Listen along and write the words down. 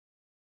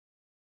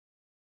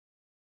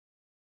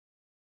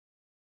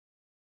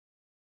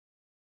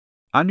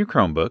On your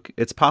Chromebook,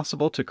 it's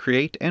possible to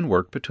create and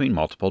work between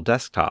multiple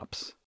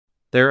desktops.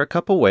 There are a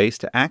couple ways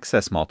to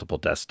access multiple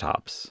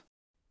desktops.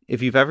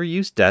 If you've ever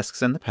used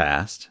desks in the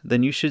past,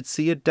 then you should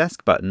see a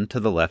desk button to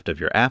the left of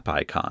your app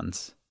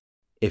icons.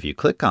 If you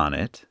click on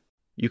it,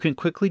 you can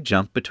quickly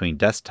jump between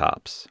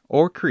desktops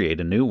or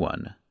create a new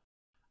one.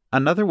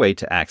 Another way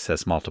to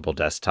access multiple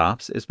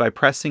desktops is by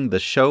pressing the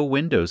Show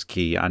Windows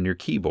key on your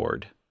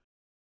keyboard.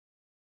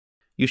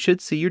 You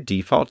should see your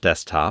default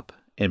desktop,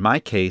 in my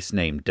case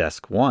named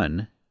Desk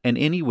 1, and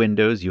any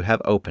windows you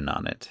have open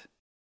on it.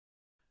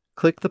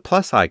 Click the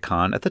plus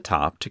icon at the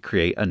top to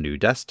create a new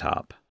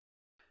desktop.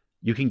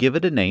 You can give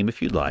it a name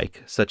if you'd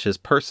like, such as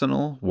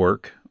Personal,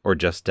 Work, or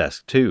just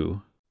Desk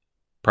 2.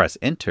 Press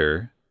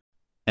Enter,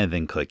 and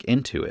then click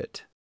into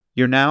it.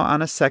 You're now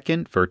on a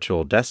second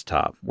virtual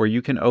desktop where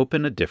you can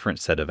open a different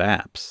set of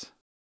apps.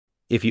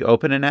 If you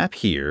open an app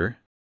here,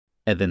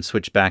 and then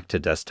switch back to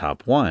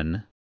Desktop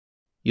 1,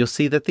 you'll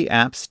see that the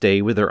apps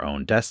stay with their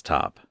own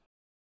desktop.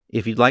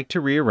 If you'd like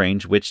to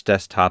rearrange which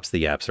desktops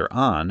the apps are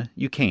on,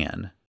 you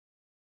can.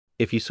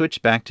 If you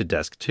switch back to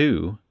Desk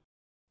 2,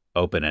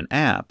 open an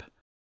app,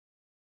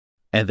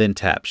 and then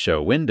tap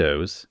Show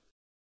Windows,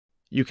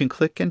 you can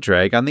click and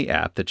drag on the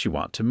app that you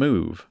want to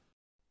move.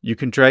 You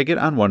can drag it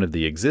on one of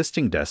the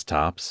existing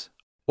desktops,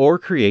 or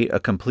create a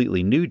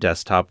completely new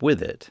desktop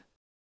with it.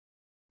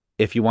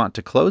 If you want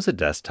to close a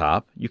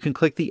desktop, you can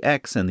click the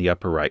X in the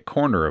upper right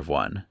corner of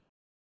one.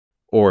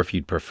 Or if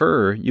you'd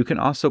prefer, you can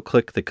also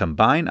click the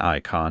Combine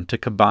icon to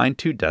combine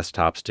two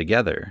desktops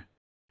together.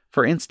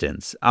 For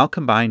instance, I'll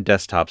combine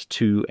desktops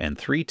 2 and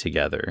 3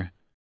 together,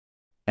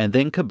 and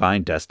then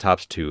combine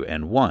desktops 2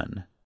 and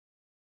 1.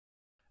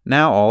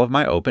 Now all of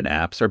my open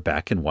apps are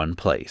back in one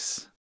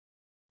place.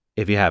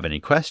 If you have any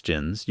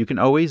questions, you can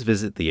always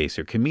visit the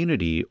Acer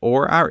community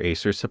or our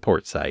Acer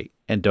support site,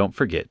 and don't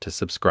forget to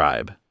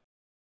subscribe.